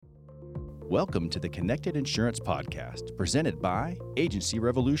Welcome to the Connected Insurance Podcast, presented by Agency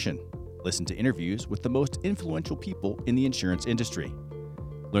Revolution. Listen to interviews with the most influential people in the insurance industry.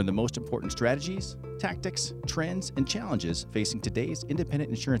 Learn the most important strategies, tactics, trends, and challenges facing today's independent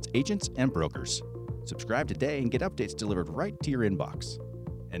insurance agents and brokers. Subscribe today and get updates delivered right to your inbox.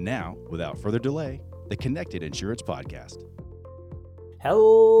 And now, without further delay, the Connected Insurance Podcast.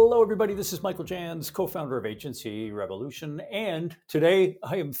 Hello, everybody. This is Michael Jans, co-founder of Agency Revolution. And today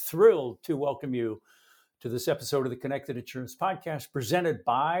I am thrilled to welcome you to this episode of the Connected Insurance Podcast presented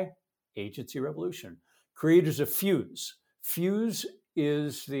by Agency Revolution, creators of Fuse. Fuse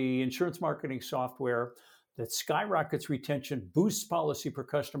is the insurance marketing software that skyrockets retention, boosts policy per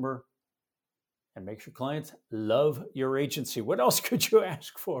customer, and makes your clients love your agency. What else could you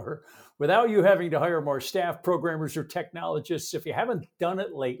ask for without you having to hire more staff, programmers, or technologists? If you haven't done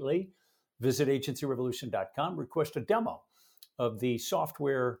it lately, visit agencyrevolution.com, request a demo of the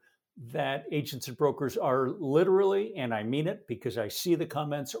software that agents and brokers are literally, and I mean it because I see the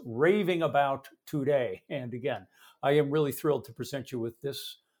comments, raving about today. And again, I am really thrilled to present you with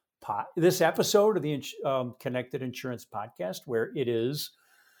this episode of the Connected Insurance Podcast, where it is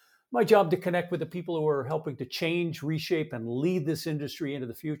my job to connect with the people who are helping to change, reshape, and lead this industry into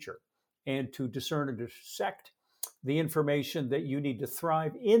the future, and to discern and dissect the information that you need to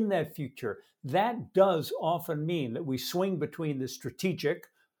thrive in that future. That does often mean that we swing between the strategic,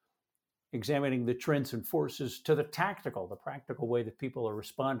 examining the trends and forces, to the tactical, the practical way that people are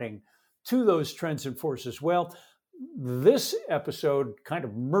responding to those trends and forces. Well, this episode kind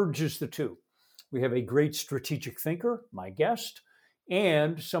of merges the two. We have a great strategic thinker, my guest,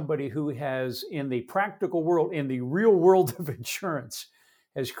 and somebody who has, in the practical world, in the real world of insurance,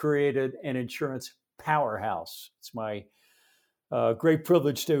 has created an insurance powerhouse. It's my great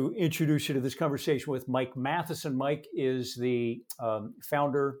privilege to introduce you to this conversation with Mike Mathisen. Mike is the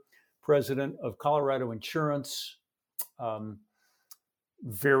founder, president of Colorado Insurance.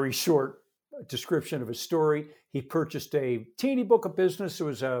 Very short description of his story. He purchased a teeny book of business. It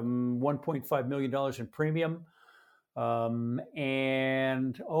was $1.5 million in premium.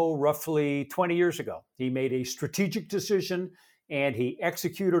 Roughly 20 years ago, he made a strategic decision and he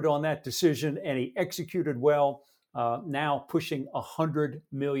executed on that decision, and he executed well, now pushing $100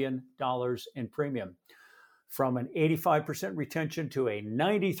 million in premium, from an 85% retention to a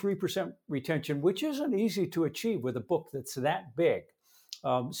 93% retention, which isn't easy to achieve with a book that's that big.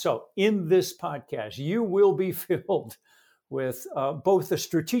 So in this podcast, you will be filled with both a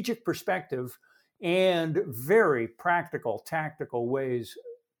strategic perspective and very practical, tactical ways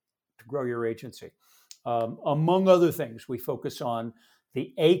to grow your agency. Among other things, we focus on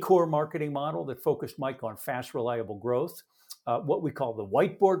the A-Core marketing model that focused Mike on fast, reliable growth, what we call the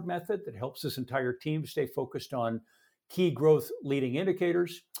whiteboard method that helps this entire team stay focused on key growth leading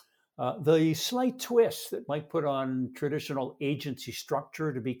indicators, the slight twist that Mike put on traditional agency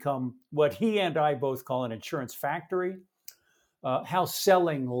structure to become what he and I both call an insurance factory, how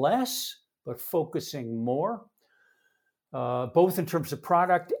selling less but focusing more, both in terms of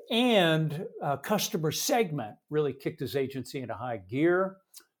product and customer segment, really kicked his agency into high gear.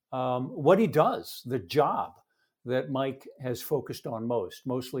 What he does, the job that Mike has focused on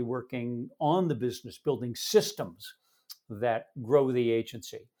mostly working on the business, building systems that grow the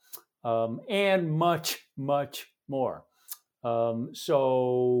agency, and much, much more.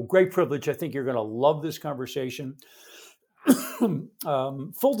 So great privilege. I think you're going to love this conversation.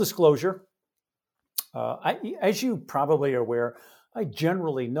 Full disclosure, as you probably are aware, I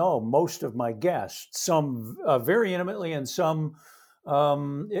generally know most of my guests, some very intimately and some,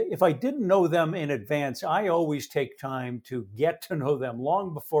 if I didn't know them in advance, I always take time to get to know them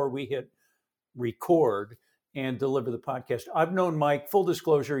long before we hit record and deliver the podcast. I've known Mike, full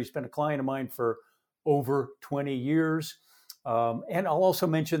disclosure, he's been a client of mine for over 20 years. And I'll also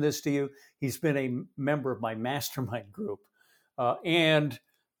mention this to you, he's been a member of my mastermind group.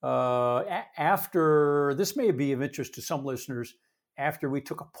 After, this may be of interest to some listeners, after we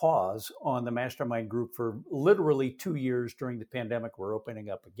took a pause on the mastermind group for literally 2 years during the pandemic, we're opening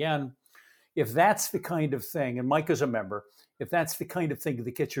up again. If that's the kind of thing, and Mike is a member, if that's the kind of thing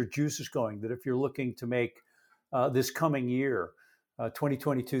that gets your juices going, that if you're looking to make this coming year,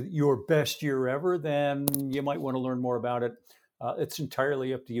 2022, your best year ever, then you might want to learn more about it. It's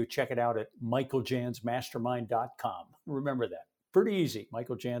entirely up to you. Check it out at michaeljansmastermind.com. Remember that. Pretty easy,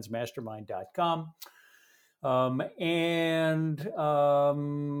 michaeljansmastermind.com.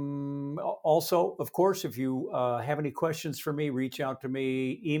 Also, of course, if you have any questions for me, reach out to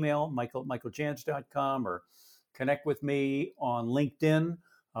me, email michael@michaeljans.com, or connect with me on LinkedIn.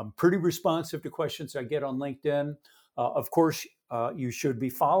 I'm pretty responsive to questions I get on LinkedIn. Of course, you should be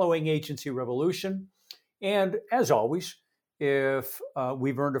following Agency Revolution. And as always, if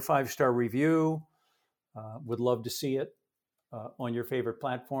we've earned a 5-star review, would love to see it on your favorite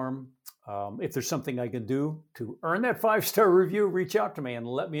platform. If there's something I can do to earn that 5-star review, reach out to me and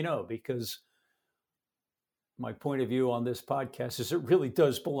let me know, because my point of view on this podcast is it really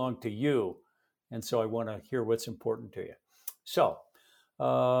does belong to you. And so I want to hear what's important to you. So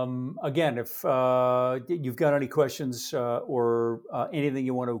again, if you've got any questions or anything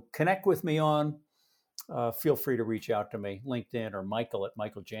you want to connect with me on, feel free to reach out to me, LinkedIn or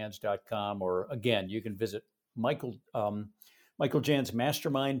michael@michaeljans.com. Or again, you can visit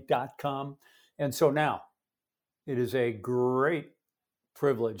michaeljansmastermind.com. And so now it is a great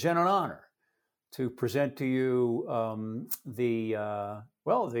privilege and an honor to present to you the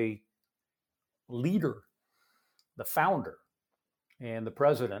leader, the founder, and the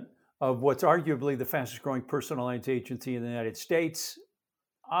president of what's arguably the fastest growing personal lines agency in the United States,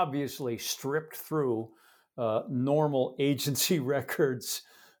 obviously stripped through normal agency records.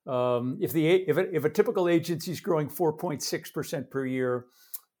 If a typical agency is growing 4.6% per year,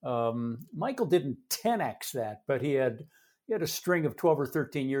 Michael didn't 10x that, but he had a string of 12 or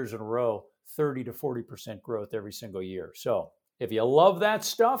 13 years in a row, 30 to 40% growth every single year. So if you love that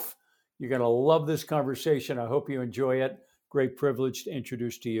stuff, you're going to love this conversation. I hope you enjoy it. Great privilege to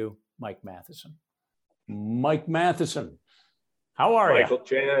introduce to you Mike Mathisen. Mike Mathisen, how are you? Michael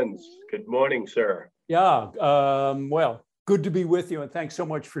Jans, good morning, sir. Yeah, well, good to be with you, and thanks so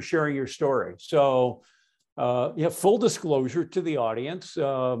much for sharing your story. So, full disclosure to the audience,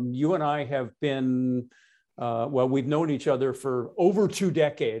 you and I have been, we've known each other for over 2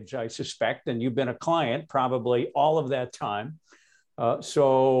 decades, I suspect, and you've been a client probably all of that time.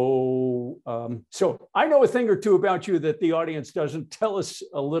 So I know a thing or two about you that the audience doesn't. Tell us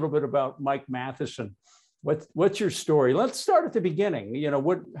a little bit about Mike Mathisen. What's your story? Let's start at the beginning.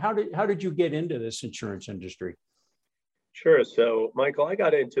 How did you get into this insurance industry? Sure. So, Michael, I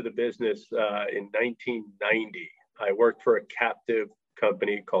got into the business in 1990. I worked for a captive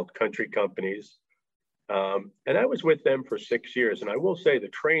company called Country Companies, and I was with them for 6 years. And I will say the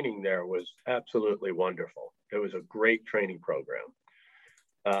training there was absolutely wonderful. It was a great training program.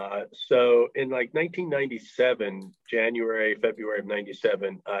 So in 1997, February of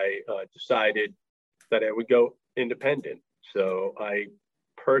 97, I decided that I would go independent. So I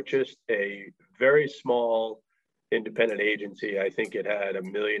purchased a very small independent agency. I think it had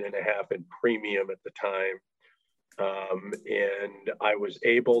 $1.5 million in premium at the time. And I was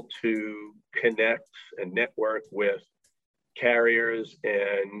able to connect and network with carriers,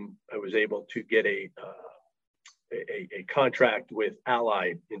 and I was able to get a contract with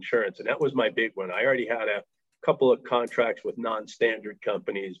Allied Insurance. And that was my big one. I already had a couple of contracts with non-standard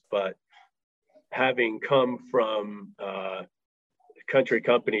companies, but having come from Country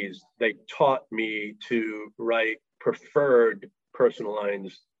Companies, they taught me to write preferred personal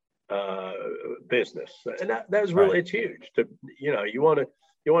lines business. And that was really, it's huge. You want to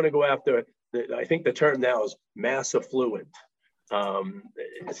go after, I think the term now is mass affluent.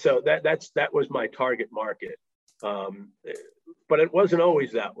 So that was my target market. But it wasn't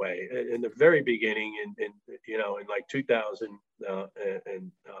always that way. In the very beginning, in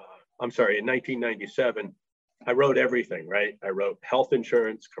 1997, I wrote everything, right? I wrote health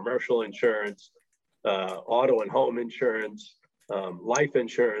insurance, commercial insurance, auto and home insurance, life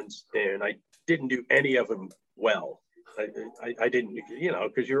insurance, and I didn't do any of them well. I didn't,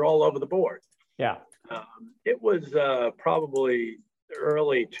 because you're all over the board. Yeah. It was probably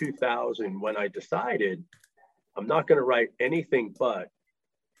early 2000 when I decided I'm not going to write anything but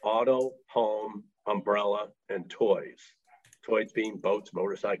auto, home, umbrella, and toys. Toys being boats,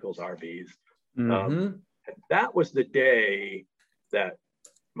 motorcycles, RVs. Mm-hmm. And that was the day that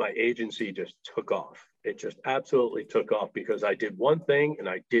my agency just took off. It just absolutely took off because I did one thing and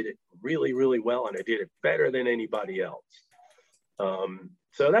I did it really, really well, and I did it better than anybody else.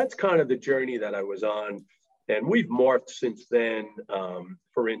 So that's kind of the journey that I was on. And we've morphed since then.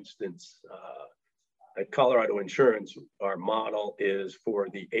 For instance, at Colorado Insurance, our model is for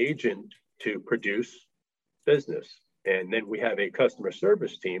the agent to produce business. And then we have a customer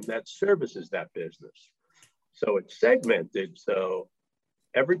service team that services that business. So it's segmented. So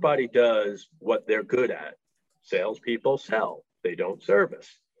everybody does what they're good at. Salespeople sell, they don't service.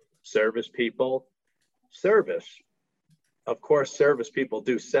 Service people service. Of course, service people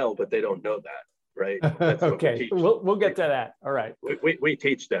do sell, but they don't know that, right? That's okay, we'll get to that. All right. We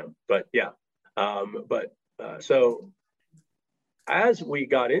teach them, but yeah. So as we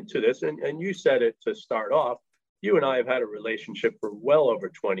got into this, and you said it to start off, you and I have had a relationship for well over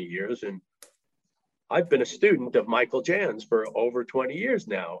 20 years, and I've been a student of Michael Jans for over 20 years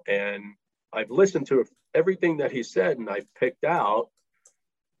now, and I've listened to everything that he said, and I picked out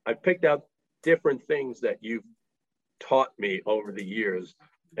different things that you've taught me over the years,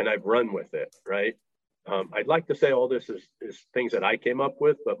 and I've run with it, right? I'd like to say all this is things that I came up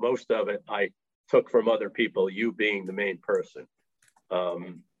with, but most of it I took from other people, you being the main person.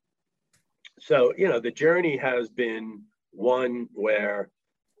 So, the journey has been one where,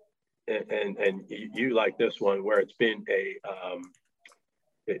 and you like this one, where it's been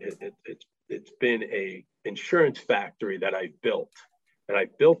it's been a insurance factory that I built, and I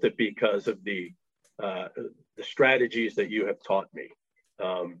built it because of the strategies that you have taught me.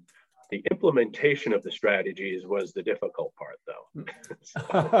 The implementation of the strategies was the difficult part, though.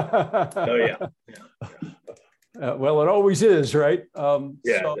 So yeah. Well, it always is, right?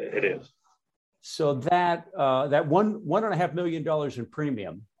 It is. So that $1.5 million in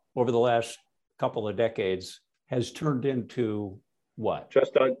premium over the last couple of decades has turned into what?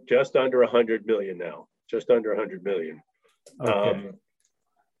 Just under 100 million now. Just under 100 million. Okay.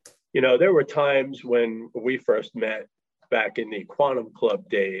 There were times when we first met back in the Quantum Club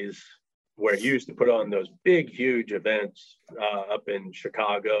days, where you used to put on those big, huge events up in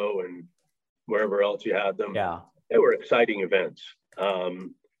Chicago and wherever else you had them. Yeah. They were exciting events.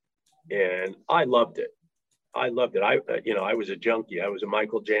 And I loved it. I was a junkie. I was a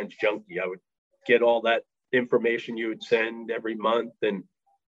Michael Jans junkie. I would get all that information you would send every month, and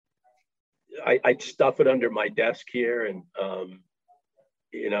I'd stuff it under my desk here, and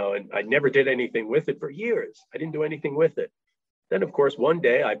and I never did anything with it for years. I didn't do anything with it. Then, of course, one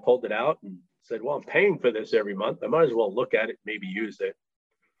day I pulled it out and said, well, I'm paying for this every month. I might as well look at it, maybe use it.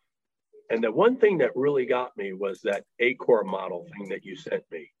 And the one thing that really got me was that ACOR model thing that you sent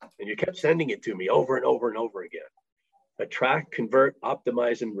me. And you kept sending it to me over and over and over again. Attract, convert,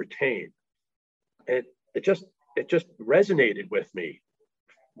 optimize, and retain. And it just resonated with me.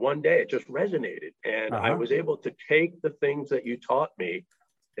 One day it just resonated. And I was able to take the things that you taught me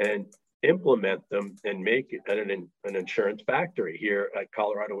and implement them and make it an insurance factory here at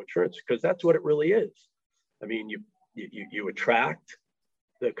Colorado Insurance, because that's what it really is. I mean, you attract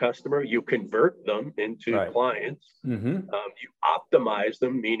the customer, you convert them into clients, you optimize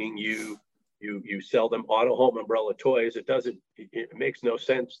them, meaning you sell them auto, home, umbrella, toys. It makes no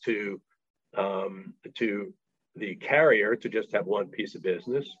sense to the carrier to just have one piece of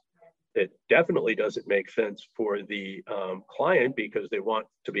business. It definitely doesn't make sense for the client, because they want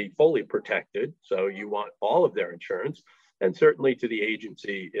to be fully protected. So you want all of their insurance. And certainly to the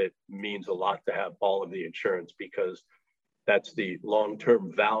agency, it means a lot to have all of the insurance, because that's the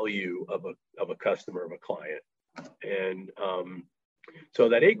long-term value of a customer, of a client. And so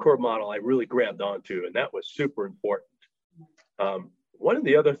that ACOR model I really grabbed onto, and that was super important. One of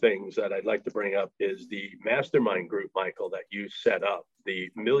the other things that I'd like to bring up is the mastermind group, Michael, that you set up, the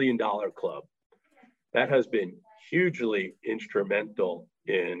 $1 Million Club. That has been hugely instrumental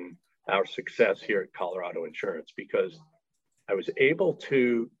in our success here at Colorado Insurance, because I was able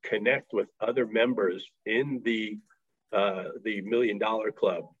to connect with other members in the $1 Million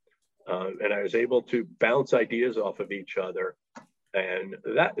Club, and I was able to bounce ideas off of each other, and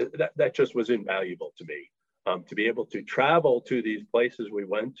that just was invaluable to me. To be able to travel to these places we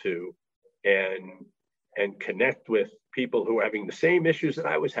went to and connect with people who were having the same issues that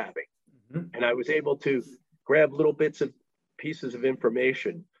I was having. And I was able to grab little pieces of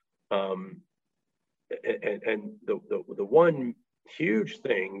information. And the one huge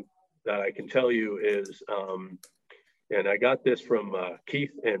thing that I can tell you is, and I got this from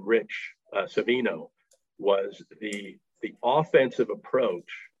Keith and Rich Savino, was the offensive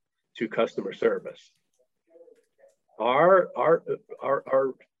approach to customer service. Our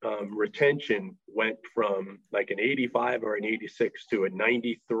retention went from like an 85 or an 86 to a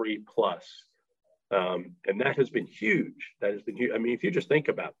 93 plus. And that has been huge. That has been huge. I mean, if you just think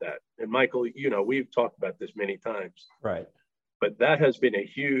about that, and Michael, we've talked about this many times, right? But that has been a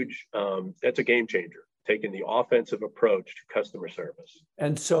huge, that's a game changer, taking the offensive approach to customer service.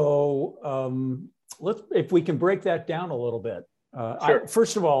 And so if we can break that down a little bit. Sure.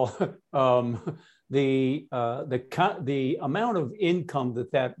 First of all, the amount of income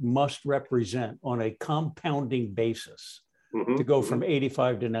that must represent on a compounding basis to go from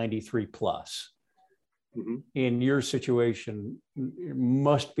 85 to 93 plus in your situation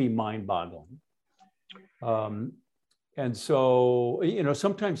must be mind-boggling. And so,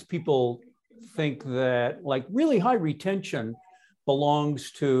 sometimes people think that like really high retention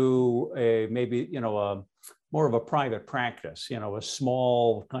belongs to maybe more of a private practice, a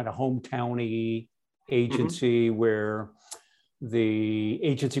small kind of hometowny agency where the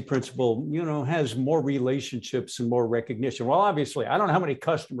agency principal, has more relationships and more recognition. Well, obviously, I don't know how many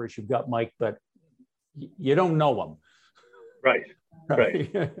customers you've got, Mike, but you don't know them. Right.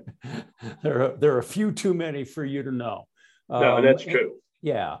 There are a few too many for you to know. No, that's true.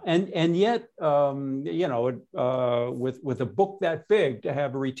 Yeah, and yet, with a book that big, to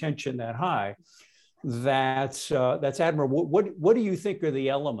have a retention that high, that's admirable. What do you think are the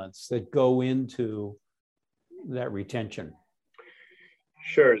elements that go into that retention?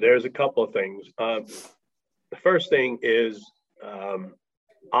 Sure, there's a couple of things. The first thing is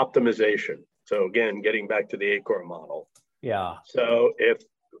optimization. So again, getting back to the ACOR model. Yeah. So if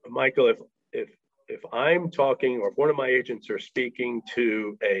I'm talking, or if one of my agents are speaking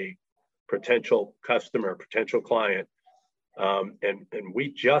to a potential customer, potential client, and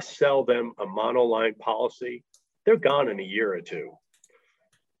we just sell them a monoline policy, they're gone in a year or two.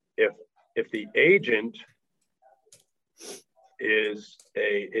 If the agent is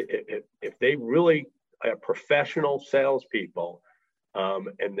if they really are professional salespeople,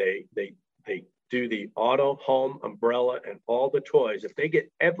 and they do the auto, home, umbrella, and all the toys, if they get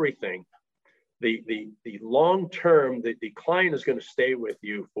everything, the long term, the client is going to stay with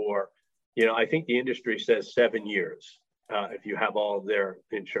you for, I think the industry says 7 years, if you have all of their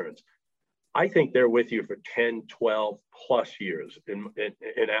insurance. I think they're with you for 10, 12 plus years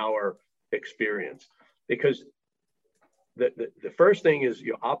in our experience, because the first thing is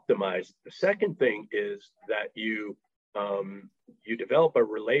you optimize. The second thing is that you develop a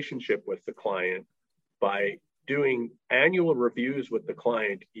relationship with the client by doing annual reviews with the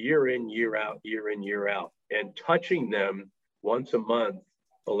client year in, year out, and touching them once a month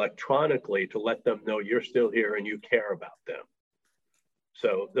electronically to let them know you're still here and you care about them.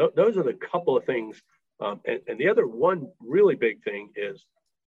 So those are the couple of things. And the other one really big thing is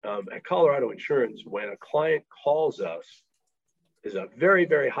at Colorado Insurance, when a client calls us, is a very,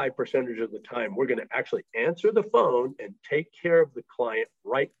 very high percentage of the time, we're going to actually answer the phone and take care of the client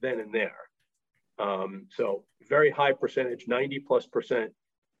right then and there. So very high percentage, 90+%.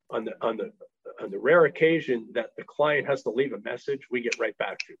 On the rare occasion that the client has to leave a message, we get right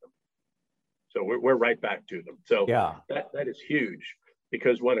back to them. So we're right back to them. So yeah, that is huge,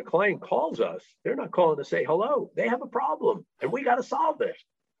 because when a client calls us, they're not calling to say hello. They have a problem and we got to solve it.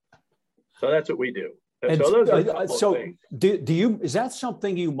 So that's what we do. And so those are things. Do you, is that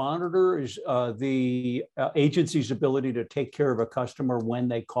something you monitor, is the agency's ability to take care of a customer when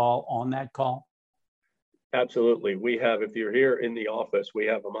they call on that call? Absolutely. We have, if you're here in the office, we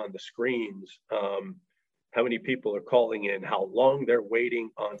have them on the screens. How many people are calling in, how long they're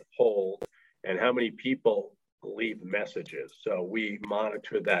waiting on hold, and how many people leave messages. So we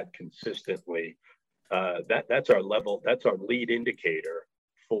monitor that consistently. That's our level, that's our lead indicator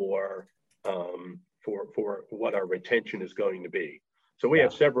for what our retention is going to be. So we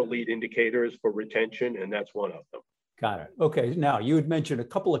have several lead indicators for retention, and that's one of them. Got it. Okay. Now, you had mentioned a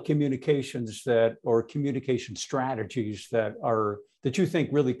couple of communications or communication strategies that you think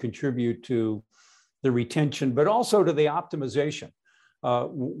really contribute to the retention, but also to the optimization.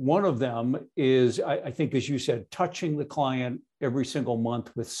 One of them is, I think, as you said, touching the client every single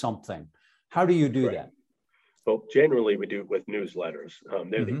month with something. How do you do that? Well, generally we do it with newsletters.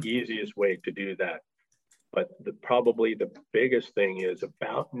 They're the easiest way to do that. But probably the biggest thing is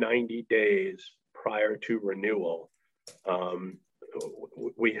about 90 days prior to renewal,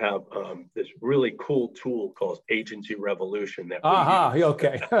 we have this really cool tool called Agency Revolution.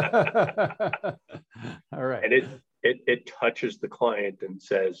 Okay. All right. And it touches the client and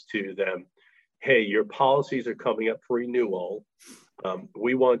says to them, hey, your policies are coming up for renewal.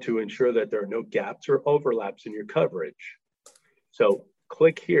 We want to ensure that there are no gaps or overlaps in your coverage. So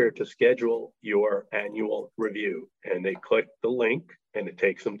click here to schedule your annual review. And they click the link and it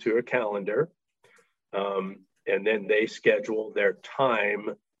takes them to a calendar. And then they schedule their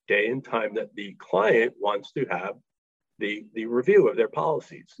day and time that the client wants to have the review of their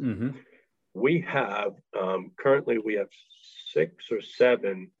policies. Mm-hmm. We have, currently we have 6 or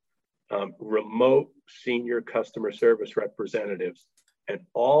 7 remote senior customer service representatives. And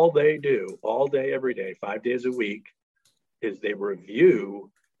all they do all day, every day, 5 days a week, is they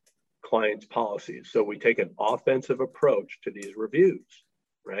review clients' policies. So we take an offensive approach to these reviews,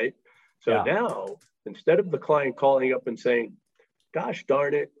 right? So now, instead of the client calling up and saying, gosh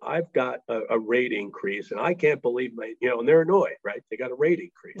darn it, I've got a rate increase and I can't believe and they're annoyed, right? They got a rate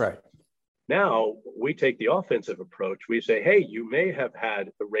increase. Right. Now we take the offensive approach. We say, hey, you may have had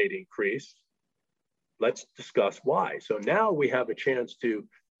a rate increase. Let's discuss why. So now we have a chance to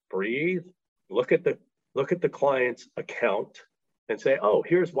breathe, look at the client's account and say, oh,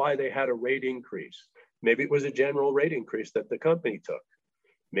 here's why they had a rate increase. Maybe it was a general rate increase that the company took.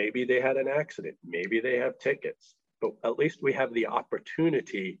 Maybe they had an accident. Maybe they have tickets. But at least we have the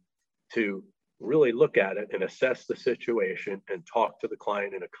opportunity to really look at it and assess the situation and talk to the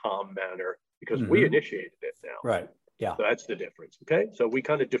client in a calm manner, because we initiated it now. Right. Yeah. So that's the difference. Okay. So we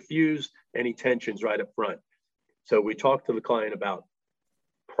kind of diffuse any tensions right up front. So we talk to the client about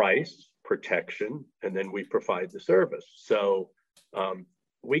price, protection, and then we provide the service. So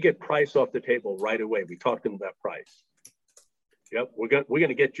we get price off the table right away. We talk to them about price. Yep, we're going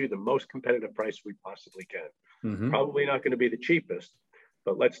to get you the most competitive price we possibly can. Probably not going to be the cheapest,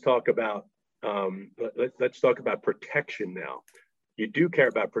 but let's talk about protection now. You do care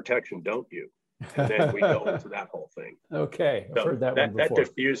about protection, don't you? And then we go into that whole thing. Okay, I've heard that one before. That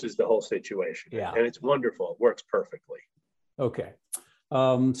diffuses the whole situation. Yeah, and it's wonderful. It works perfectly. Okay,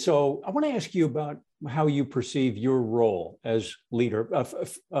 so I want to ask you about how you perceive your role as leader.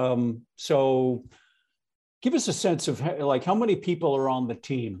 So give us a sense of how many people are on the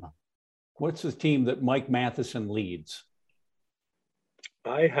team. What's the team that Mike Mathisen leads?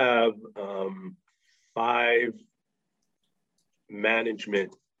 I have 5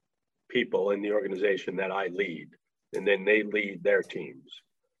 management people in the organization that I lead, and then they lead their teams.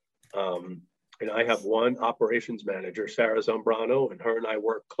 And I have 1 operations manager, Sarah Zambrano, and her and I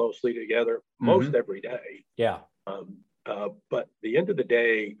work closely together most every day. Yeah. But at the end of the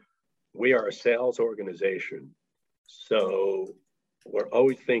day, we are a sales organization. So we're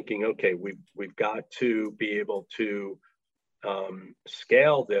always thinking, okay, we've got to be able to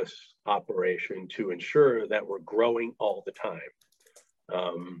scale this operation to ensure that we're growing all the time.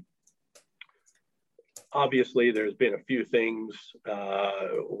 Obviously, there's been a few things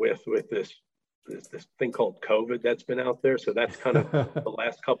with this thing called COVID that's been out there. So that's kind of the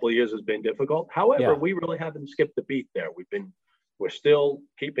last couple of years has been difficult. However, we really haven't skipped the beat there. We're still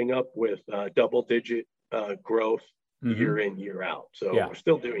keeping up with double-digit growth year in, year out. So we're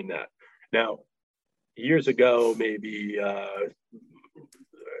still doing that. Now, years ago, maybe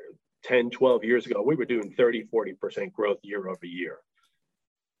 10, 12 years ago, we were doing 30, 40% growth year over year.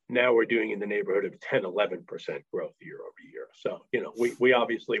 Now we're doing in the neighborhood of 10, 11% growth year over year. So, we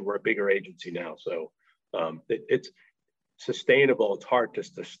obviously, we're a bigger agency now. So it's sustainable. It's hard to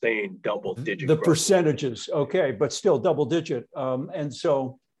sustain double-digit growth. Percentages, okay, but still double-digit. And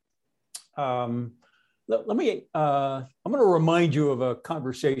so let me, I'm going to remind you of a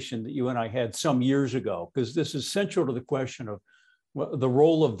conversation that you and I had some years ago, because this is central to the question of the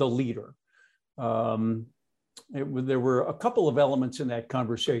role of the leader. There were a couple of elements in that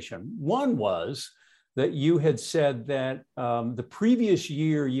conversation. One was that you had said that the previous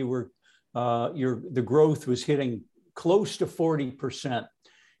year you were, the growth was hitting close to 40%.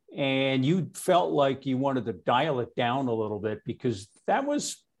 And you felt like you wanted to dial it down a little bit, because that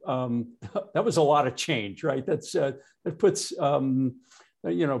was a lot of change, right? That puts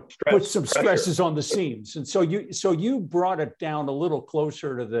puts some stresses on the seams, and so you brought it down a little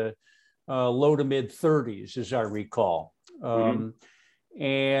closer to the low to mid 30s, as I recall. And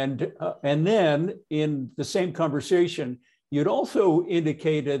then in the same conversation, you'd also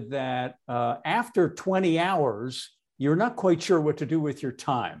indicated that after 20 hours, you're not quite sure what to do with your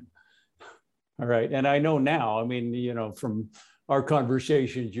time. All right. And I know now, I mean, from our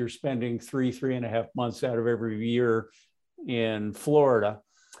conversations, you're spending 3.5 months out of every year in Florida.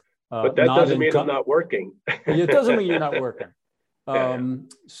 But that doesn't mean I'm not working. It doesn't mean you're not working.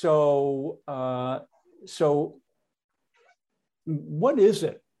 So what is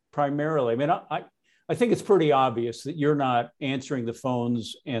it primarily? I mean, I think it's pretty obvious that you're not answering the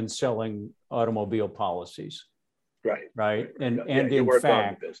phones and selling automobile policies. Right. And in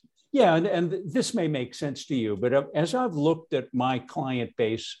fact, and this may make sense to you, but as I've looked at my client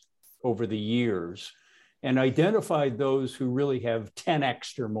base over the years and identified those who really have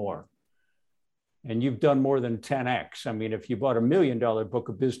 10x or more, and you've done more than 10x. I mean, if you bought $1 million book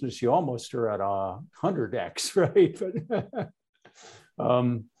of business, you almost are at 100x, right?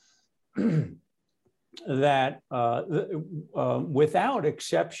 But without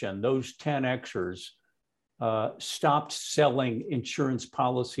exception, those 10xers stopped selling insurance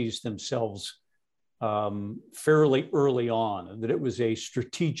policies themselves fairly early on, and that it was a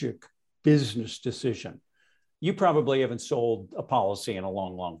strategic business decision. You probably haven't sold a policy in a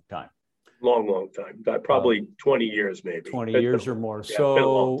long, long time. Long time. Probably 20 years, maybe. 20 years or more. Yeah, so, been a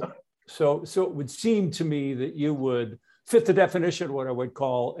long time. So it would seem to me that you would fit the definition of what I would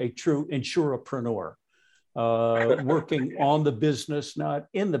call a true insurapreneur, working on the business, not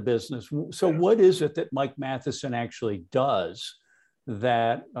in the business. So what is it that Mike Mathisen actually does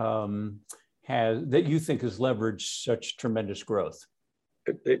that that you think has leveraged such tremendous growth?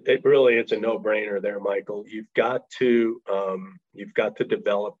 It really is a no-brainer there, Michael. You've got to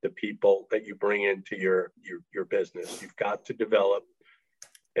develop the people that you bring into your business. You've got to develop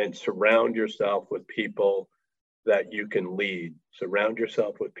and surround yourself with people that you can lead. Surround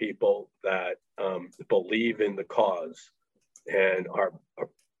yourself with people that believe in the cause and are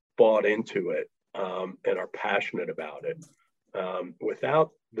bought into it, and are passionate about it.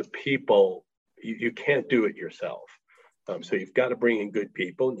 Without the people, you can't do it yourself. So you've got to bring in good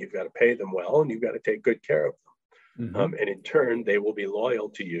people, and you've got to pay them well, and you've got to take good care of them. And in turn, they will be loyal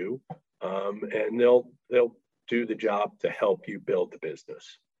to you, and they'll do the job to help you build the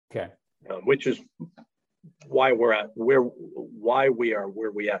business. Okay. Which is why we are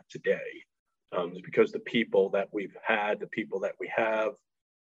where we are today. Is because the people that we've had, the people that we have,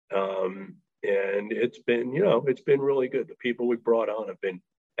 and it's been really good. The people we've brought on have been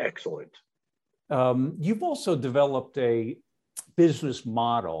excellent. You've also developed a business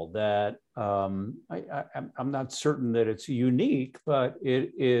model that I'm not certain that it's unique, but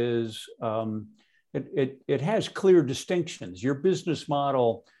it is. It has clear distinctions. Your business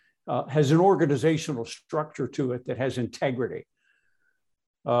model has an organizational structure to it that has integrity.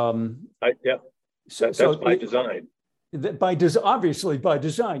 That's by design. Obviously by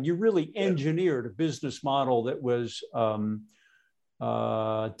design, you really engineered a business model that was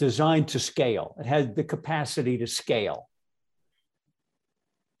designed to scale. It had the capacity to scale.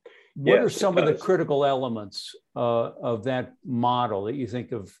 What are some of the critical elements of that model that you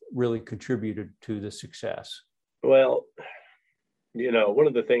think have really contributed to the success? Well, one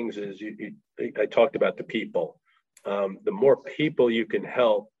of the things is I talked about the people. The more people you can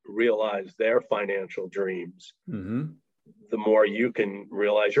help realize their financial dreams, the more you can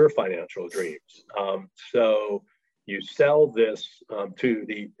realize your financial dreams. So you sell this to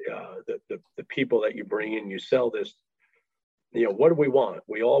the people that you bring in. You sell this. What do we want?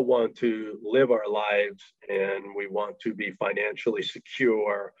 We all want to live our lives, and we want to be financially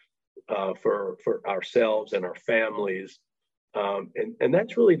secure for ourselves and our families. And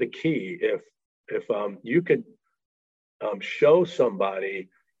that's really the key. If you could show somebody,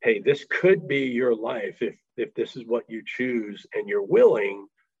 hey, this could be your life if this is what you choose, and you're willing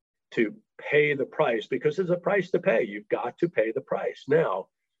to pay the price, because there's a price to pay. You've got to pay the price. Now,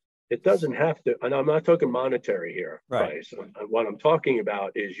 it doesn't have to, and I'm not talking monetary here, right? Price. What I'm talking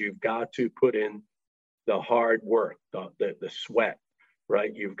about is you've got to put in the hard work, the sweat,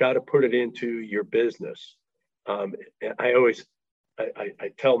 right? You've got to put it into your business. I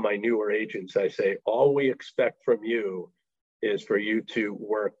tell my newer agents, I say, all we expect from you is for you to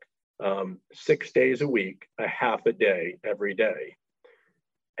work 6 days a week, a half a day every day.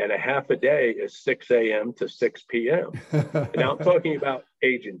 And a half a day is 6 a.m. to 6 p.m. Now I'm talking about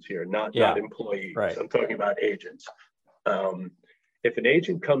agents here, not employees. Right. I'm talking about agents. If an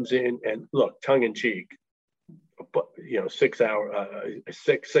agent comes in and look, tongue in cheek, 6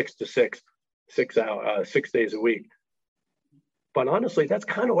 to 6 days a week. But honestly, that's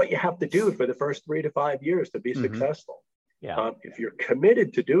kind of what you have to do for the first 3 to 5 years to be successful. Yeah. If you're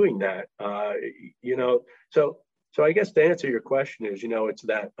committed to doing that, so I guess to answer your question is, it's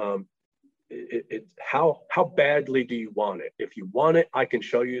that it's how badly do you want it? If you want it, I can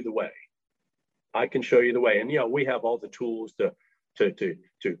show you the way. And we have all the tools to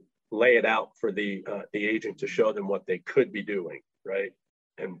lay it out for the agent to show them what they could be doing, right?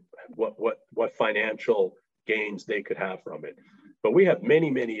 And what financial gains they could have from it. But we have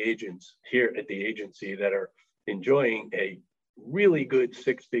many agents here at the agency that are enjoying a really good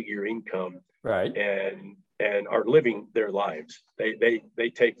 6-figure income, right? And are living their lives. They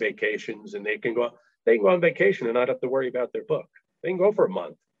take vacations, and they can go on vacation and not have to worry about their book. They can go for a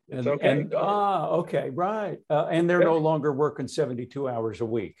month. It's okay. Okay, right. And they're no longer working 72 hours a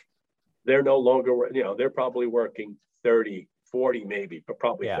week. They're no longer, they're probably working 30, 40 maybe, but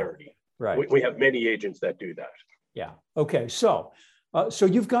probably 30. Right. We have many agents that do that. Yeah. Okay. So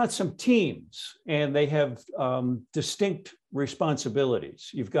you've got some teams, and they have distinct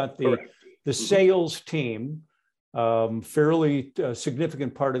responsibilities. You've got the sales team, fairly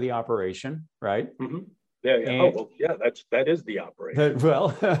significant part of the operation, right? That is the operation.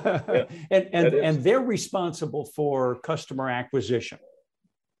 And they're responsible for customer acquisition.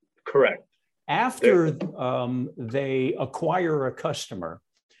 Correct. After they acquire a customer,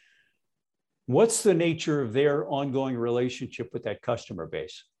 what's the nature of their ongoing relationship with that customer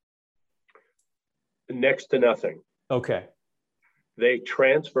base? Next to nothing. Okay. they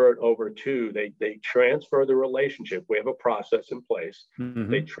transfer it over to, they transfer the relationship. We have a process in place.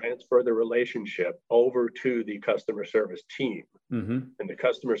 Mm-hmm. They transfer the relationship over to the customer service team. Mm-hmm. And the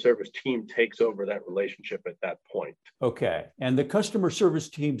customer service team takes over that relationship at that point. Okay. And the customer service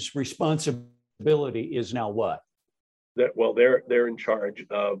team's responsibility is now what? They're in charge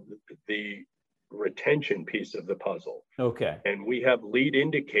of the retention piece of the puzzle. Okay. And we have lead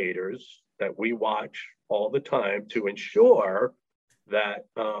indicators that we watch all the time to ensure that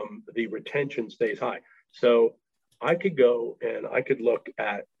the retention stays high. So I could go and I could look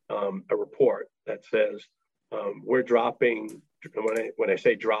at a report that says we're dropping, when I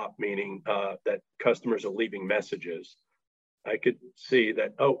say drop, meaning that customers are leaving messages, I could see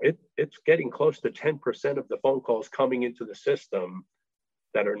that, it's getting close to 10% of the phone calls coming into the system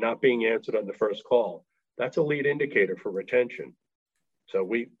that are not being answered on the first call. That's a lead indicator for retention. So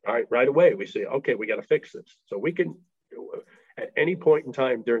right away, we say, okay, we got to fix this. So we can, at any point in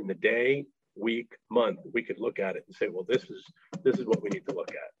time during the day, week, month, we could look at it and say, well, this is what we need to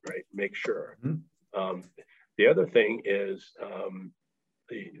look at, right? Make sure. Mm-hmm. The other thing is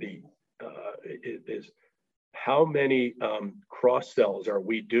is how many cross sells are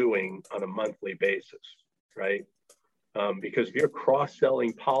we doing on a monthly basis, right? Because if you're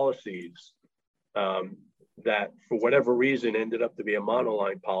cross-selling policies that for whatever reason ended up to be a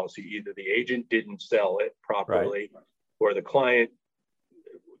monoline policy, either the agent didn't sell it properly, right, or the client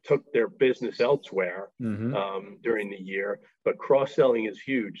took their business elsewhere, mm-hmm, during the year, but cross-selling is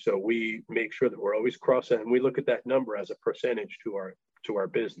huge. So we make sure that we're always cross-selling. We look at that number as a percentage to our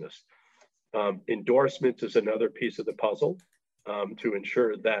business. Endorsements is another piece of the puzzle to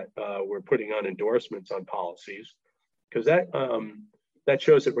ensure that we're putting on endorsements on policies, because that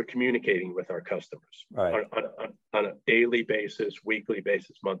shows that we're communicating with our customers, right, on a daily basis, weekly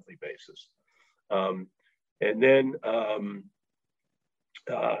basis, monthly basis. And then,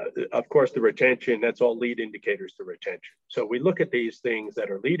 of course, the retention, that's all lead indicators to retention. So we look at these things that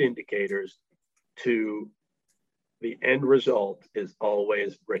are lead indicators to the end result is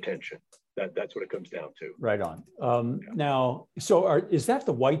always retention. That's what it comes down to. Right on. Now, so is that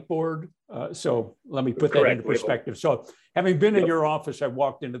the whiteboard? So let me put Correct. that into perspective. So having been in your office, I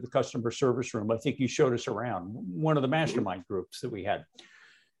walked into the customer service room. I think you showed us around one of the mastermind groups that we had.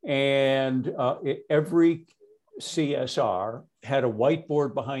 And every CSR had a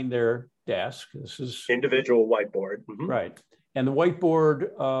whiteboard behind their desk. This is individual whiteboard. Mm-hmm. Right. And the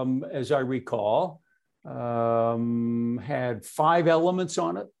whiteboard, as I recall, had 5 elements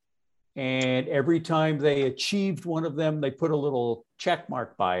on it. And every time they achieved one of them, they put a little check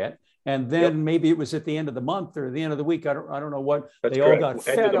mark by it. And then maybe it was at the end of the month or the end of the week. I don't know what. That's they correct. All got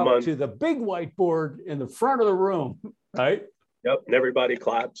fed up to the big whiteboard in the front of the room, right? Yep. And everybody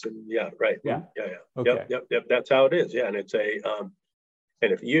claps and right. Yeah. Yeah. Okay. Yep. That's how it is. Yeah. And it's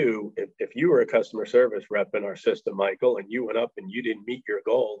and if you were a customer service rep in our system, Michael, and you went up and you didn't meet your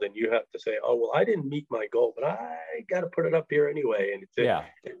goal, then you have to say, oh, well, I didn't meet my goal, but I got to put it up here anyway. And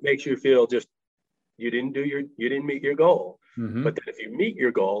it makes you feel just, you didn't meet your goal. Mm-hmm. But then if you meet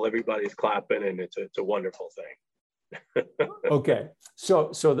your goal, everybody's clapping and it's a wonderful thing. Okay.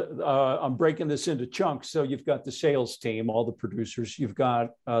 So I'm breaking this into chunks. So you've got the sales team, all the producers, you've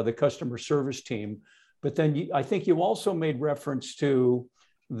got the customer service team, but then I think you also made reference to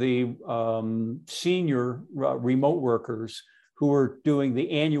the senior remote workers who are doing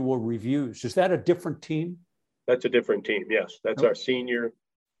the annual reviews. Is that a different team? That's a different team. Yes. That's our senior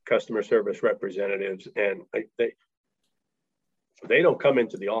customer service representatives. And they don't come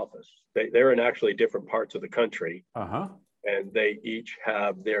into the office. They're in actually different parts of the country. Uh-huh. And they each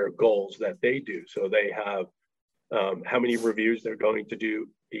have their goals that they do. So they have how many reviews they're going to do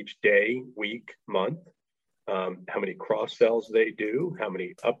each day, week, month, how many cross sells they do, how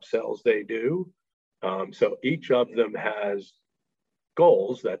many upsells they do. So each of them has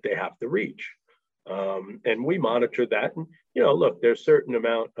goals that they have to reach. And we monitor that. And, look, there's a certain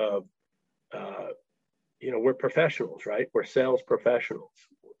amount of, we're professionals, right? We're sales professionals.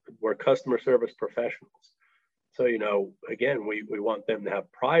 We're customer service professionals. So, again, we want them to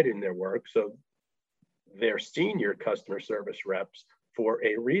have pride in their work. So they're senior customer service reps for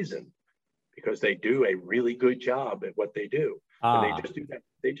a reason, because they do a really good job at what they do. And they just do that.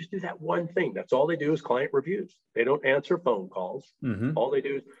 They just do that one thing. That's all they do is client reviews. They don't answer phone calls. Mm-hmm. All they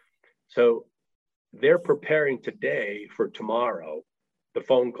do is, so they're preparing today for tomorrow, the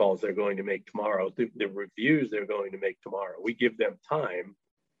phone calls they're going to make tomorrow, the reviews they're going to make tomorrow. We give them time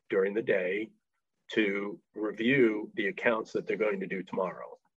during the day to review the accounts that they're going to do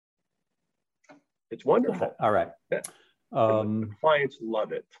tomorrow. It's wonderful. All right. Yeah. The clients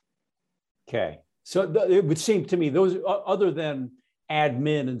love it. Okay. So it would seem to me those, other than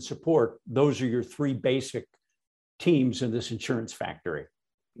admin and support, those are your three basic teams in this insurance factory.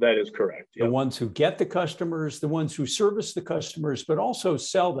 That is correct. Yep. The ones who get the customers, the ones who service the customers, but also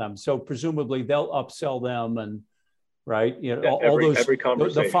sell them. So presumably they'll upsell them, and right, all those every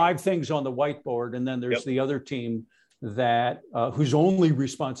conversation. The 5 things on the whiteboard, and then there's the other team that whose only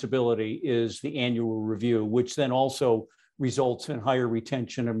responsibility is the annual review, which then also results in higher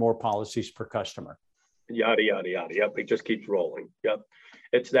retention and more policies per customer. Yada yada yada. Yep, it just keeps rolling. Yep,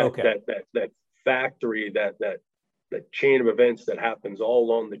 it's that factory, that chain of events that happens all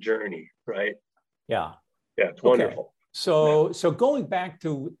along the journey, right? Yeah, it's wonderful. So going back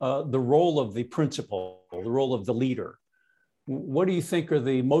to the role of the principal, the role of the leader, what do you think are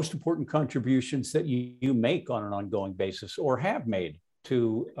the most important contributions that you make on an ongoing basis, or have made,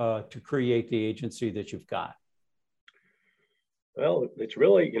 to create the agency that you've got? Well, it's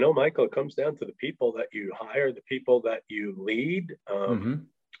really, Michael, it comes down to the people that you hire, the people that you lead.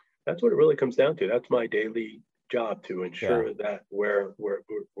 That's what it really comes down to. That's my daily job, to ensure that we're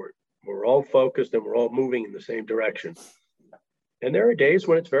all focused and we're all moving in the same direction. And there are days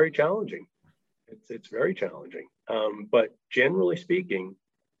when it's very challenging. It's very challenging. But generally speaking,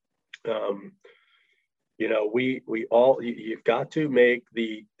 we all, you've got to make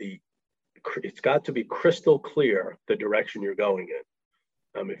it's got to be crystal clear the direction you're going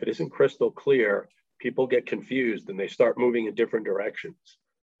in. If it isn't crystal clear, people get confused and they start moving in different directions.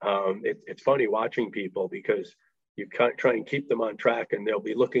 It's funny watching people, because you can't try and keep them on track, and they'll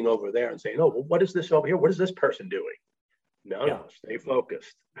be looking over there and saying, "Oh, well, what is this over here? What is this person doing?" No, stay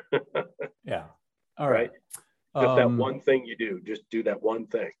focused. Yeah. All right. Just that one thing you do. Just do that one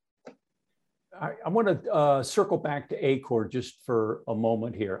thing. I want to circle back to ACOR just for a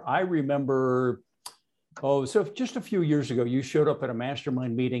moment here. I remember, so just a few years ago, you showed up at a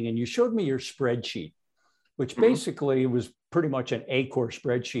mastermind meeting and you showed me your spreadsheet, which basically was pretty much an ACOR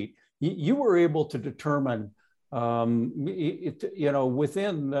spreadsheet. You were able to determine,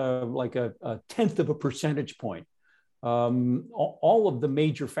 within like a tenth of a percentage point, all of the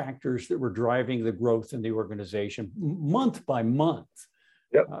major factors that were driving the growth in the organization month by month.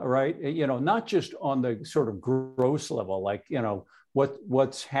 Yep. Right. Not just on the sort of gross level, like,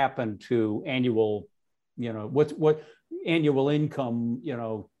 what's happened to annual, what annual income,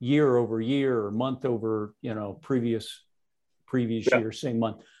 year over year, or month over, previous year, same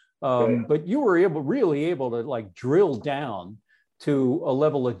month. But you were really able to like drill down to a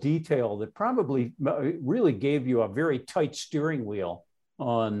level of detail that probably really gave you a very tight steering wheel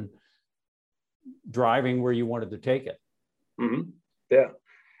on driving where you wanted to take it. Mm-hmm. Yeah.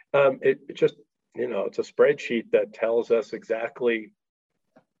 It just, it's a spreadsheet that tells us exactly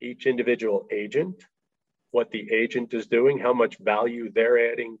each individual agent, what the agent is doing, how much value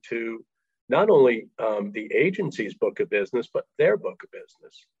they're adding to not only the agency's book of business, but their book of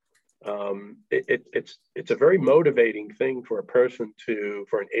business. It's a very motivating thing for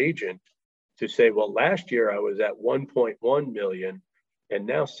an agent to say, well, last year I was at 1.1 million. And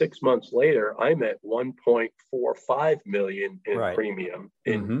now 6 months later, I'm at 1.45 million in premium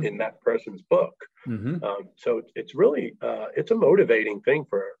in that person's book. So it's really, it's a motivating thing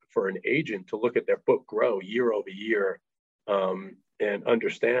for an agent to look at their book grow year over year, and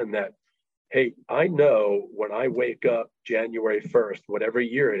understand that, hey, I know when I wake up January 1st, whatever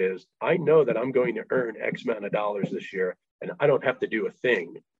year it is, I know that I'm going to earn X amount of dollars this year, and I don't have to do a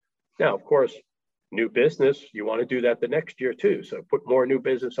thing. Now, of course, new business, you want to do that the next year too. So put more new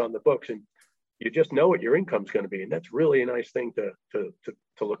business on the books, and you just know what your income's going to be. And that's really a nice thing to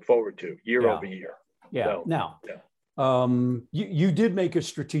look forward to year over year. Yeah. So, now, you did make a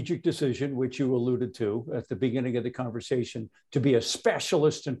strategic decision, which you alluded to at the beginning of the conversation, to be a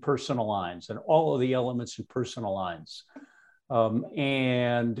specialist in personal lines and all of the elements in personal lines.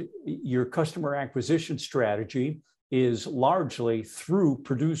 And your customer acquisition strategy is largely through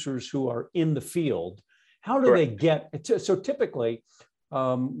producers who are in the field. How do they get, so typically,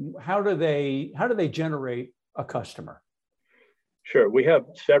 how do they generate a customer? Sure, we have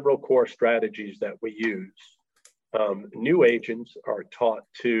several core strategies that we use. New agents are taught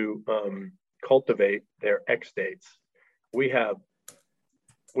to cultivate their X dates. We have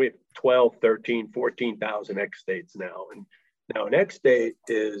 12, 13, 14,000 X dates now. And now an X date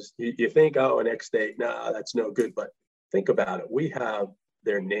is, you think, oh, an X date, nah, that's no good. But think about it. We have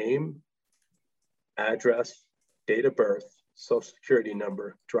their name, address, date of birth, social security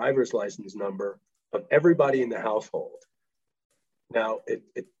number, driver's license number of everybody in the household. Now,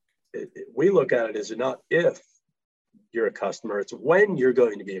 we look at it as not if you're a customer, it's when you're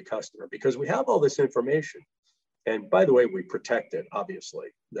going to be a customer, because we have all this information. And by the way, we protect it, obviously.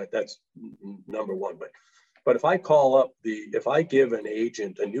 That's number one. But But if I call up if I give a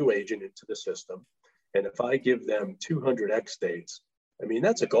new agent into the system, and if I give them 200 X dates, I mean,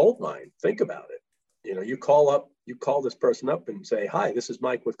 that's a gold mine. Think about it. You call this person up and say, hi, this is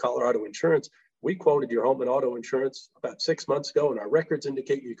Mike with Colorado Insurance. We quoted your home and auto insurance about 6 months ago, and our records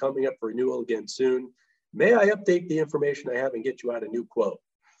indicate you're coming up for renewal again soon. May I update the information I have and get you out a new quote?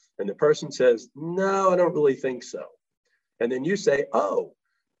 And the person says, no, I don't really think so. And then you say, oh,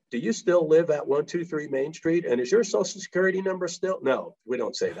 do you still live at 123 Main Street? And is your social security number still? No, we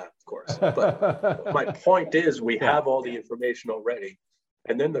don't say that, of course. But my point is we have all the information already.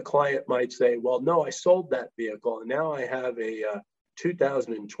 And then the client might say, well, no, I sold that vehicle and now I have a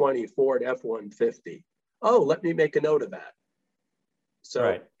 2020 Ford F-150. Oh, let me make a note of that.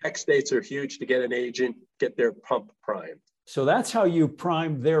 So X dates are huge to get an agent, get their pump primed. So that's how you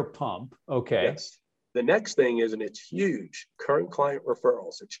prime their pump. Okay. Yes. The next thing is, and it's huge, current client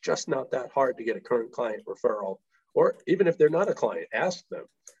referrals. It's just not that hard to get a current client referral, or even if they're not a client, ask them.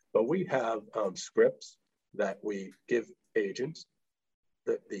 But we have scripts that we give agents.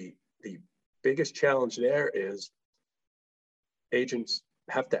 The biggest challenge there is agents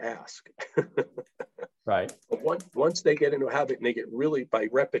have to ask. Right. But once they get into a habit and they get really, by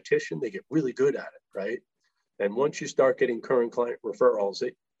repetition, they get really good at it, right? And once you start getting current client referrals,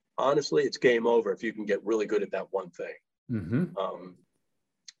 honestly, it's game over if you can get really good at that one thing. Mm-hmm.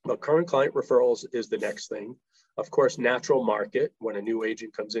 But current client referrals is the next thing. Of course, natural market, when a new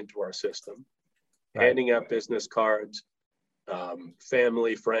agent comes into our system, handing out business cards,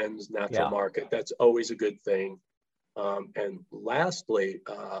 family, friends, natural market, that's always a good thing. And lastly,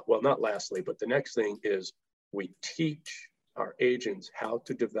 well, not lastly, but the next thing is we teach our agents how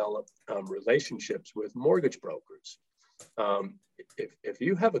to develop relationships with mortgage brokers. If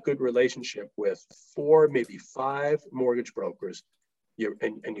you have a good relationship with 4, maybe 5 mortgage brokers,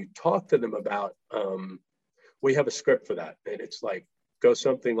 and you talk to them about, we have a script for that, and it's like, goes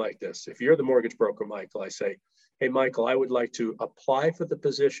something like this. If you're the mortgage broker, Michael, I say, hey, Michael, I would like to apply for the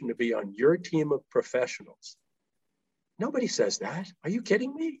position to be on your team of professionals. Nobody says that. Are you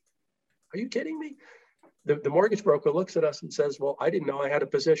kidding me? Are you kidding me? The mortgage broker looks at us and says, well, I didn't know I had a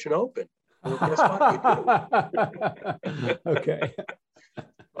position open. Well, guess what? You do. Okay.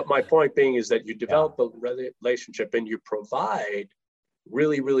 But my point being is that you develop a relationship and you provide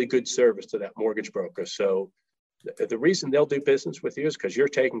really, really good service to that mortgage broker. So the reason they'll do business with you is because you're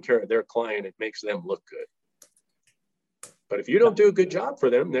taking care of their client. It makes them look good. But if you don't do a good job for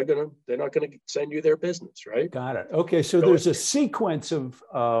them, they're not gonna send you their business, right? Got it. Okay, so there's a sequence of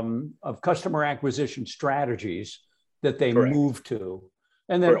customer acquisition strategies that they move to,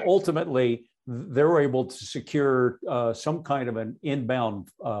 and then ultimately they're able to secure some kind of an inbound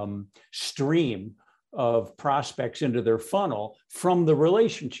stream of prospects into their funnel from the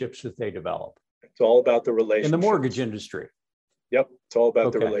relationships that they develop. It's all about the relationship in the mortgage industry. Yep, it's all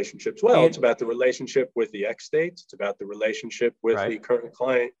about the relationships. Well, it's about the relationship with the X states. It's about the relationship with the current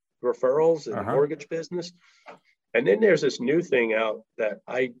client referrals and mortgage business. And then there's this new thing out that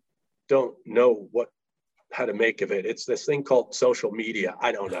I don't know how to make of it. It's this thing called social media.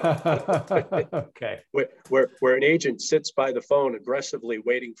 I don't know. Okay. Where an agent sits by the phone aggressively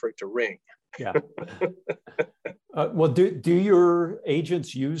waiting for it to ring. Yeah. Well, do your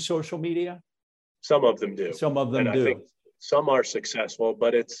agents use social media? Some of them do. Some of them do. I think some are successful,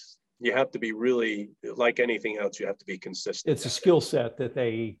 but you have to be really, like anything else, you have to be consistent. It's a skill set that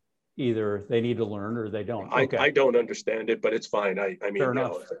they need to learn or they don't. I don't understand it, but it's fine. I mean,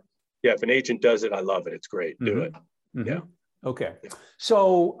 if an agent does it, I love it. It's great. Do it. Mm-hmm. Yeah. Okay.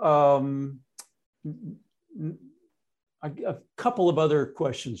 So a couple of other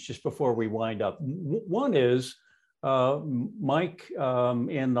questions just before we wind up. One is, Mike,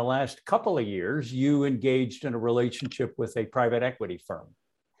 in the last couple of years, you engaged in a relationship with a private equity firm.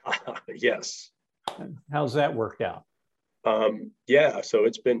 Yes. How's that worked out? So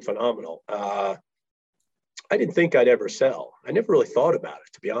it's been phenomenal. I didn't think I'd ever sell. I never really thought about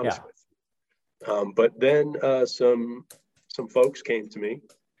it, to be honest with you. But then some folks came to me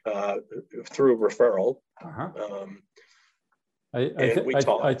through a referral.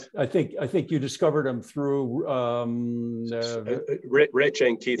 I think you discovered them through Rich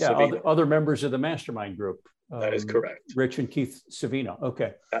and Keith Savino. Other members of the mastermind group. That is correct. Rich and Keith Savino.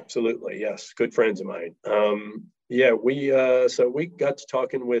 Okay. Absolutely, yes. Good friends of mine. We got to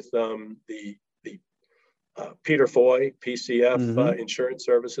talking with the Peter Foy, PCF Insurance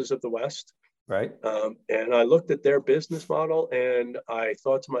Services of the West. Right. And I looked at their business model and I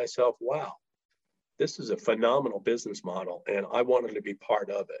thought to myself, wow, this is a phenomenal business model, and I wanted to be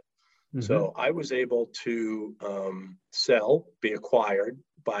part of it. Mm-hmm. So I was able to be acquired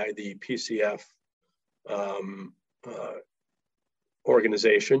by the PCF um,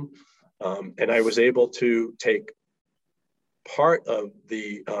 organization. And I was able to take part of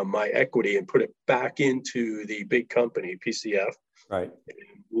the my equity and put it back into the big company, PCF, Right.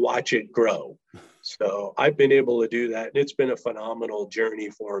 and watch it grow. So I've been able to do that. And it's been a phenomenal journey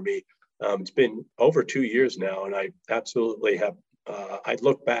for me. It's been over 2 years now, and I absolutely have, I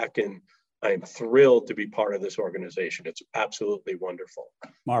look back and I'm thrilled to be part of this organization. It's absolutely wonderful.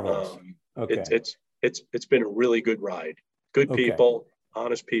 Marvelous. Okay. It's been a really good ride. Good people,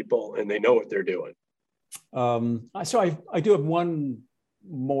 honest people, and they know what they're doing. So I do have one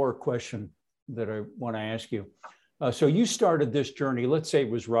more question that I want to ask you. So you started this journey, let's say it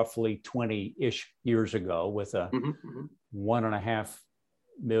was roughly 20-ish years ago, with a $1.5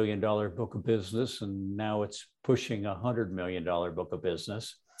 million book of business, and now it's pushing $100 million book of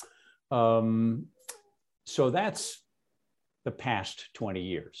business. So that's the past 20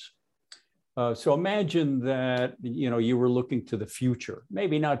 years. So imagine that, you were looking to the future,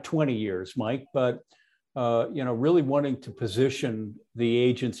 maybe not 20 years, Mike, but really wanting to position the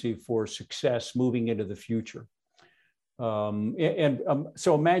agency for success moving into the future.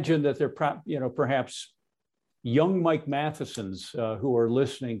 So imagine that there, perhaps young Mike Mathisens who are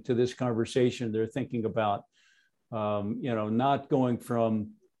listening to this conversation. They're thinking about, not going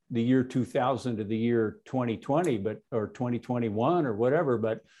from the year 2000 to the year 2020, or 2021 or whatever,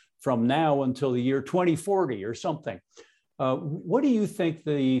 but from now until the year 2040 or something. What do you think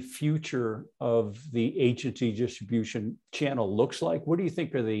the future of the agency distribution channel looks like? What do you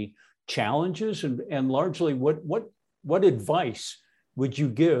think are the challenges, and largely what advice would you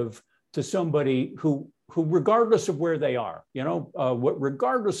give to somebody who regardless of where they are,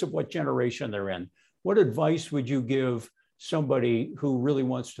 regardless of what generation they're in, what advice would you give somebody who really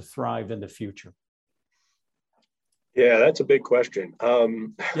wants to thrive in the future? Yeah, that's a big question.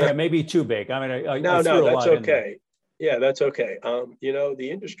 Yeah, maybe too big. I mean, no, that's okay. Yeah, that's okay. The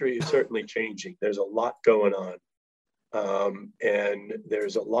industry is certainly changing. There's a lot going on. And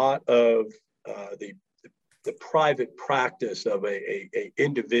there's a lot of the private practice of a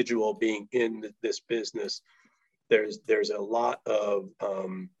individual being in this business. There's a lot of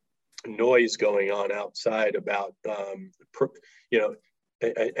noise going on outside about,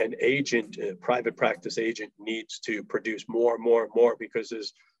 an agent, a private practice agent needs to produce more and more and more because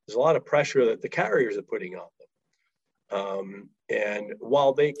there's a lot of pressure that the carriers are putting on them. And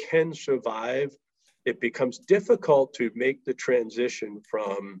while they can survive, it becomes difficult to make the transition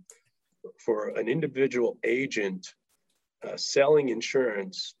for an individual agent selling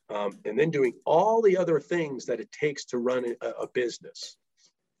insurance and then doing all the other things that it takes to run a business.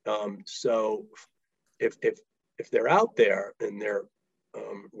 So if they're out there and they're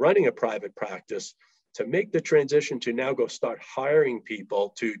running a private practice, to make the transition to now go start hiring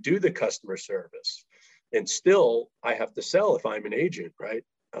people to do the customer service, and still I have to sell if I'm an agent, right?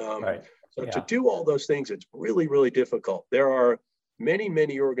 Right. So Yeah. to do all those things, it's really, really difficult. There are many,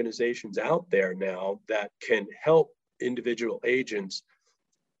 many organizations out there now that can help individual agents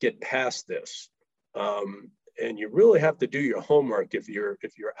get past this. And you really have to do your homework if you're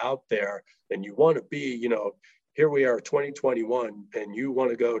out there and you want to be, here we are 2021 and you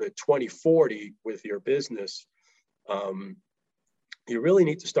want to go to 2040 with your business. You really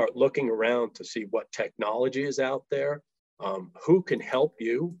need to start looking around to see what technology is out there, who can help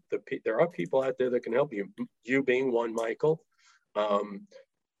you. There are people out there that can help you, you being one, Michael. I'll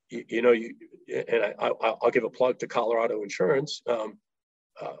give a plug to Colorado Insurance.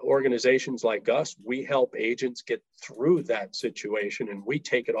 Organizations like us, we help agents get through that situation and we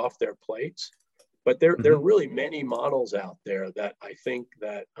take it off their plates. But there are really many models out there that I think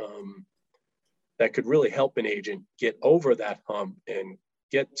that that could really help an agent get over that hump and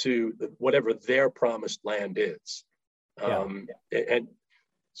get to whatever their promised land is. And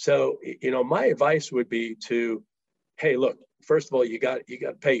so, my advice would be to, hey, look, first of all, you got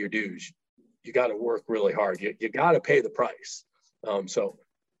to pay your dues. You got to work really hard. You got to pay the price. So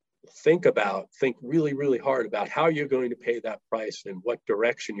think really, really hard about how you're going to pay that price and what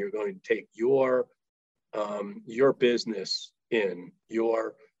direction you're going to take your business in,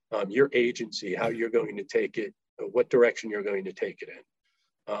 your agency, how you're going to take it, what direction you're going to take it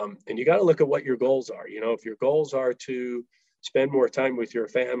in. And you got to look at what your goals are. If your goals are to spend more time with your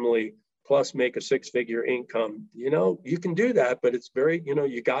family, plus make a 6-figure income, you can do that, but it's very,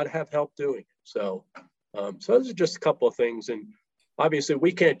 you got to have help doing it. So those are just a couple of things. And obviously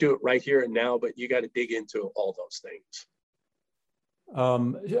we can't do it right here and now, but you got to dig into all those things.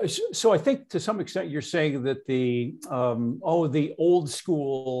 So I think to some extent you're saying that the old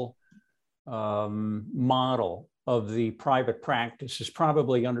school model of the private practice is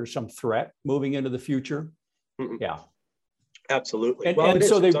probably under some threat moving into the future. Mhm. Yeah. Absolutely. And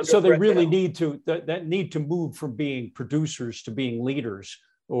so they really now. need to move from being producers to being leaders,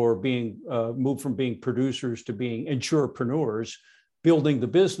 or move from being producers to being insurepreneurs, building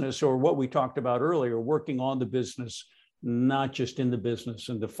the business, or what we talked about earlier, working on the business, not just in the business,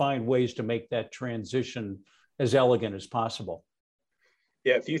 and to find ways to make that transition as elegant as possible.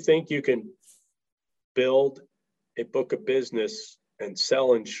 Yeah, if you think you can build a book of business and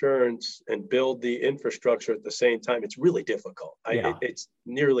sell insurance and build the infrastructure at the same time, it's really difficult. It's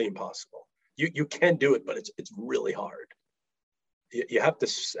nearly impossible. You can do it, but it's really hard. You have to,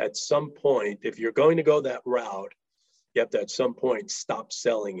 at some point, if you're going to go that route, you have to at some point stop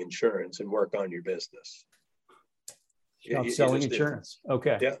selling insurance and work on your business. Stop selling insurance.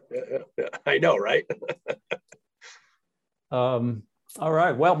 Okay. Yeah. I know, right? All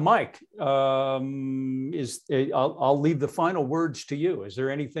right. Well, Mike, I'll leave the final words to you. Is there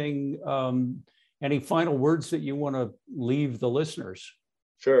anything, any final words that you want to leave the listeners?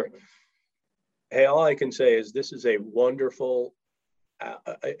 Sure. Hey, all I can say is this is a wonderful,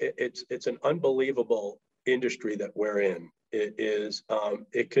 it's an unbelievable industry that we're in. It is,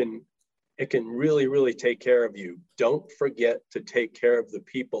 it can really, really take care of you. Don't forget to take care of the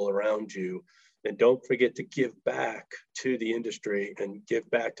people around you. And don't forget to give back to the industry and give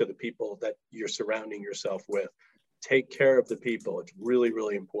back to the people that you're surrounding yourself with. Take care of the people. It's really,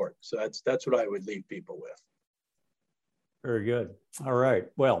 really important. So that's what I would leave people with. Very good. All right.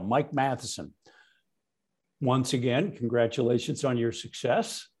 Well, Mike Mathisen, once again, congratulations on your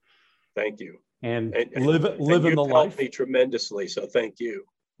success. Thank you. And living the life. Helped me tremendously. So thank you.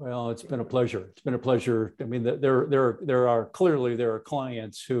 Well, it's been a pleasure. It's been a pleasure. I mean, there are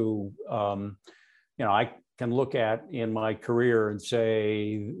clients who, I can look at in my career and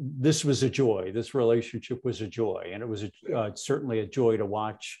say, this was a joy. This relationship was a joy. And it was certainly a joy to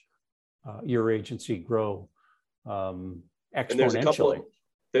watch your agency grow exponentially. And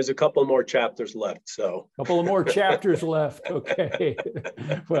there's a couple more chapters left. So a couple of more chapters left. Okay.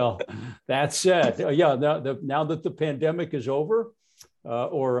 Well, that said, now that the pandemic is over,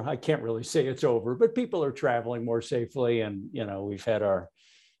 or I can't really say it's over, but people are traveling more safely, and we've had our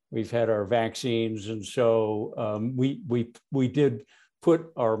vaccines, and so we did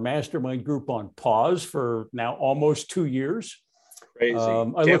put our mastermind group on pause for now almost 2 years. Crazy! I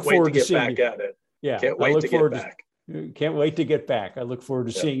look forward to get back at it. Yeah, can't wait to get back. Can't wait to get back. I look forward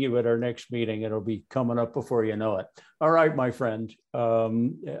to seeing you at our next meeting. It'll be coming up before you know it. All right, my friend.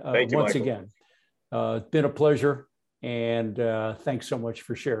 Thank you, once Michael. again, it's been a pleasure. And thanks so much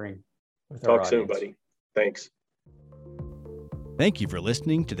for sharing with our audience. Talk soon, buddy. Thanks. Thank you for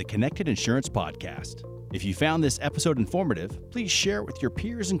listening to the Connected Insurance Podcast. If you found this episode informative, please share it with your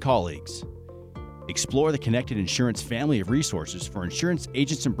peers and colleagues. Explore the Connected Insurance family of resources for insurance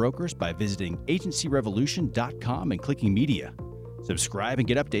agents and brokers by visiting agencyrevolution.com and clicking media. Subscribe and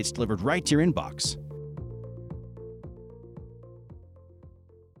get updates delivered right to your inbox.